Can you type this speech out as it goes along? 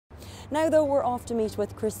Now though, we're off to meet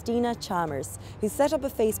with Christina Chalmers, who set up a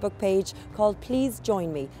Facebook page called Please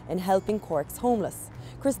Join Me in Helping Cork's Homeless.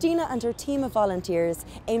 Christina and her team of volunteers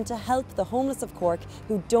aim to help the homeless of Cork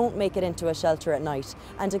who don't make it into a shelter at night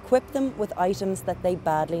and equip them with items that they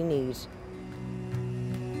badly need.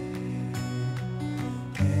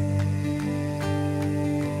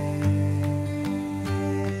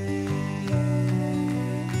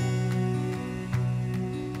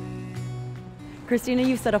 Christina,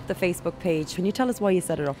 you set up the Facebook page. Can you tell us why you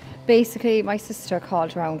set it up? Basically, my sister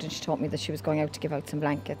called around and she told me that she was going out to give out some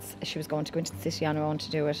blankets. She was going to go into the city on her own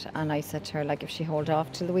to do it, and I said to her, like, if she hold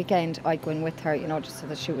off till the weekend, I'd go in with her, you know, just so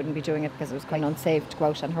that she wouldn't be doing it, because it was quite unsafe to go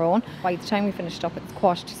out on her own. By the time we finished up, it's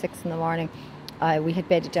 5:45 in the morning. We had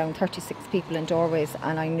bedded down 36 people in doorways,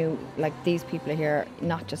 and I knew, like, these people are here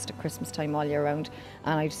not just at Christmas time, all year round,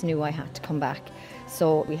 and I just knew I had to come back.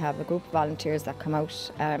 So we have a group of volunteers that come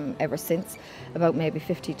out ever since, about maybe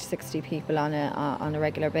 50 to 60 people on a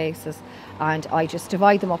regular basis, and I just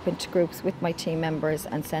divide them up into groups with my team members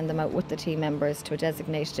and send them out with the team members to a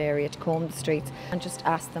designated area to comb the streets and just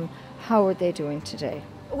ask them, how are they doing today?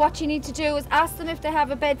 What you need to do is ask them if they have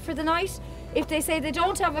a bed for the night. If they say they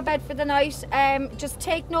don't have a bed for the night, just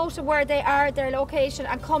take note of where they are, their location,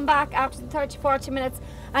 and come back after the 30-40 minutes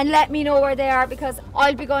and let me know where they are, because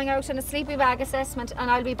I'll be going out on a sleeping bag assessment and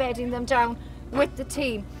I'll be bedding them down with the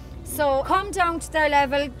team. So come down to their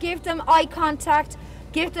level, give them eye contact,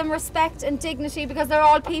 give them respect and dignity, because they're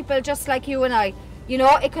all people just like you and I. You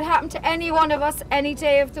know, it could happen to any one of us any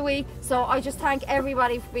day of the week. So I just thank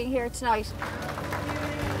everybody for being here tonight.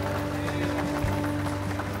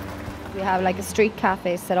 We have like a street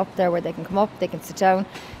cafe set up there where they can come up, they can sit down,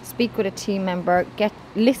 speak with a team member, get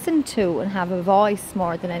listened to and have a voice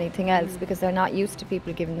more than anything else, because they're not used to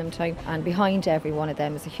people giving them time. And behind every one of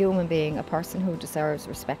them is a human being, a person who deserves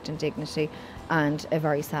respect and dignity, and a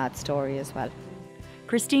very sad story as well.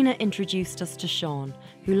 Christina introduced us to Sean,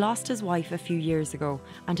 who lost his wife a few years ago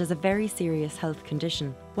and has a very serious health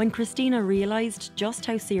condition. When Christina realised just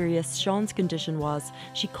how serious Sean's condition was,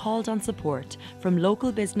 she called on support from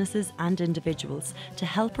local businesses and individuals to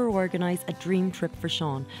help her organise a dream trip for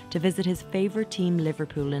Sean to visit his favourite team,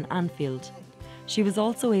 Liverpool, in Anfield. She was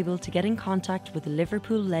also able to get in contact with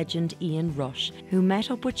Liverpool legend Ian Rush, who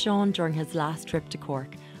met up with Sean during his last trip to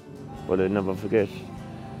Cork. But I'll never forget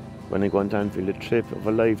when I go to Anfield, a trip of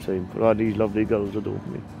a lifetime for all these lovely girls that do with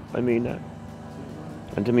me. I mean that.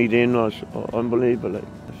 And to meet Ian Rush, unbelievable.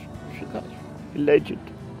 A legend.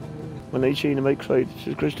 When I seen him, I cried. She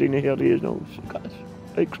said, Christina, here he is now.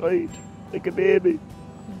 I cried like a baby.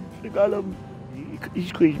 I got him. He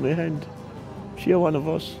squeezed my hand. She one of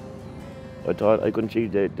us. I thought I couldn't see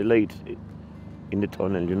the light in the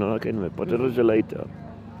tunnel, you know, that kind of it. But there was a light there.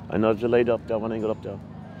 And there was a light up there when I got up there.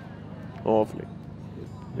 Awfully.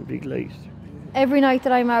 A big light. Every night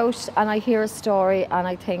that I'm out and I hear a story and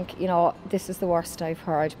I think, you know, this is the worst I've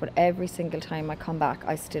heard, but every single time I come back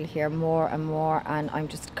I still hear more and more, and I'm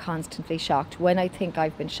just constantly shocked. When I think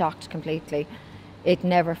I've been shocked completely, it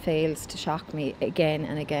never fails to shock me again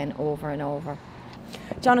and again, over and over.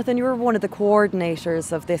 Jonathan, you were one of the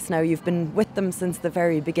coordinators of this now. You've been with them since the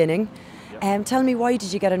very beginning. Tell me, why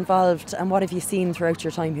did you get involved and what have you seen throughout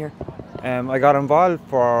your time here? I got involved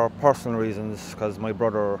for personal reasons, because my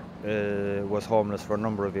brother was homeless for a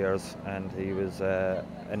number of years and he was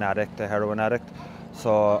an addict, a heroin addict.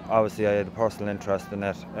 So obviously I had a personal interest in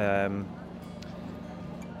it.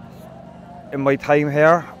 In my time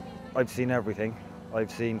here, I've seen everything.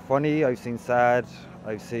 I've seen funny, I've seen sad,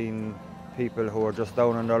 I've seen people who are just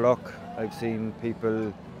down on their luck. I've seen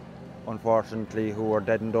people, unfortunately, who are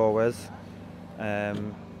dead in doorways.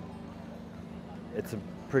 It's a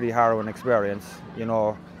pretty harrowing experience, you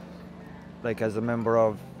know. Like, as a member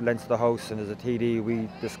of Leinster House and as a TD, we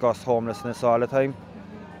discuss homelessness all the time,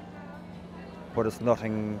 but it's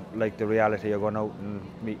nothing like the reality of going out and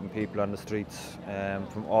meeting people on the streets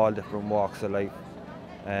from all different walks of life.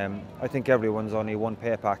 I think everyone's only one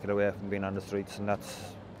pay packet away from being on the streets, and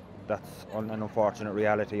that's an unfortunate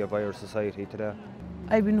reality of our society today.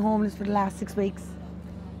 I've been homeless for the last 6 weeks.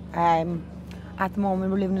 At the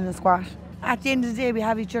moment we're living in a squat. At the end of the day we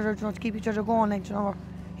have each other, to keep each other going, like, you know.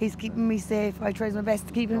 He's keeping me safe, I try my best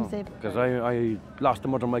to keep him safe. Because I lost the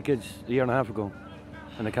mother of my kids a year and a half ago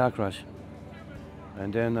in a car crash.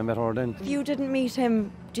 And then I met her then. If you didn't meet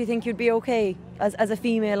him, do you think you'd be okay as a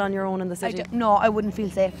female on your own in the city? No, I wouldn't feel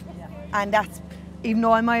safe. And that's, even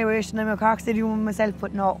though I'm Irish and I'm a Cork City woman myself,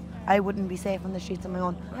 but no, I wouldn't be safe on the streets on my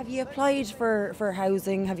own. Have you applied for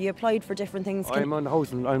housing? Have you applied for different things? I'm on the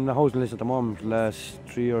housing list at the moment, the last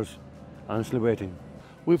 3 years, and I'm still waiting.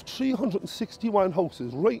 We have 361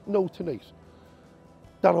 houses right now tonight.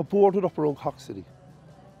 that are boarded up around Cork City.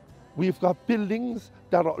 We've got buildings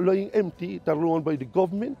that are lying empty, that are owned by the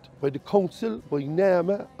government, by the council, by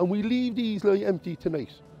NAMA, and we leave these lying empty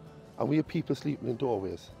tonight. And we have people sleeping in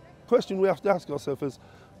doorways. The question we have to ask ourselves is,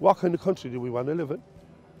 what kind of country do we want to live in?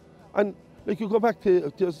 And like you go back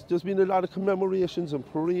to, there's been a lot of commemorations and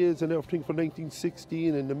parades and everything for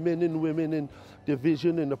 1916 and the men and women in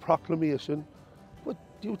division and the proclamation. But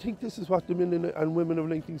do you think this is what the men and women of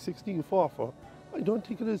 1916 fought for? I don't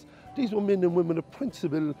think it is. These were men and women of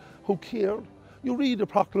principle who cared. You read the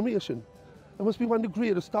proclamation. It must be one of the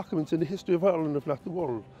greatest documents in the history of Ireland, if not the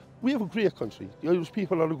world. We have a great country. The Irish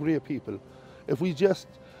people are a great people. If we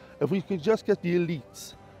could just get the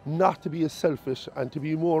elites not to be as selfish and to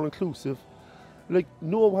be more inclusive, like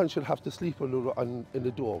no one should have to sleep in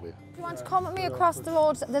the doorway. If you want to come with me across the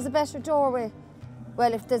road, there's a better doorway.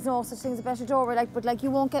 Well, if there's no such thing as a better doorway, but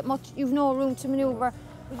you won't get much, you've no room to manoeuvre.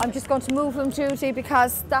 I'm just going to move him, Judie,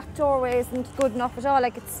 because that doorway isn't good enough at all.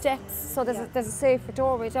 Like, it's steps, so there's a safer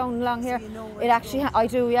doorway down along here. It actually, I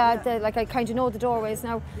do, yeah. I kind of know the doorways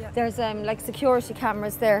now. There's like security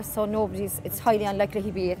cameras there, so it's highly unlikely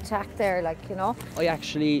he'd be attacked there, like, you know.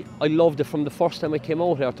 I loved it from the first time I came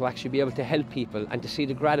out here to actually be able to help people and to see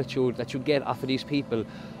the gratitude that you get off of these people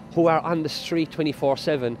who are on the street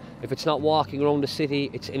 24/7. If it's not walking around the city,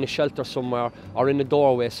 it's in a shelter somewhere or in a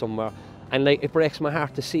doorway somewhere. And like, it breaks my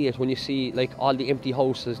heart to see it when you see like all the empty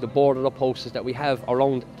houses, the boarded up houses that we have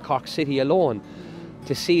around Cork City alone.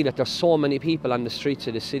 To see that there's so many people on the streets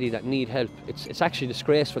of the city that need help, it's actually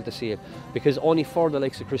disgraceful to see it, because only for the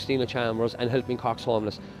likes of Christina Chambers and helping Cork's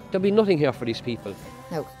homeless, there'll be nothing here for these people.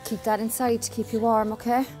 Now, keep that inside to keep you warm,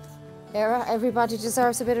 okay? Era, everybody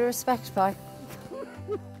deserves a bit of respect, bye.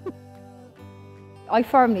 I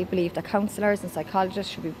firmly believe that counsellors and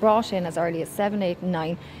psychologists should be brought in as early as 7, 8 and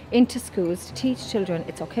 9 into schools to teach children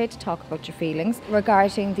it's okay to talk about your feelings.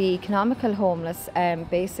 Regarding the economical homeless,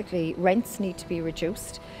 basically rents need to be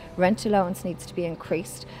reduced, rent allowance needs to be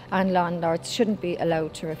increased, and landlords shouldn't be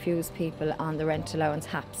allowed to refuse people on the rent allowance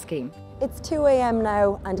HAP scheme. It's 2 a.m.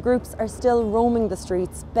 now and groups are still roaming the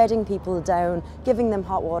streets, bedding people down, giving them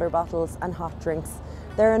hot water bottles and hot drinks.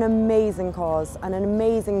 They're an amazing cause, and an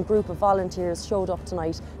amazing group of volunteers showed up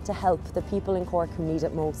tonight to help the people in Cork who need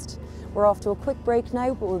it most. We're off to a quick break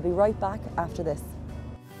now, but we'll be right back after this.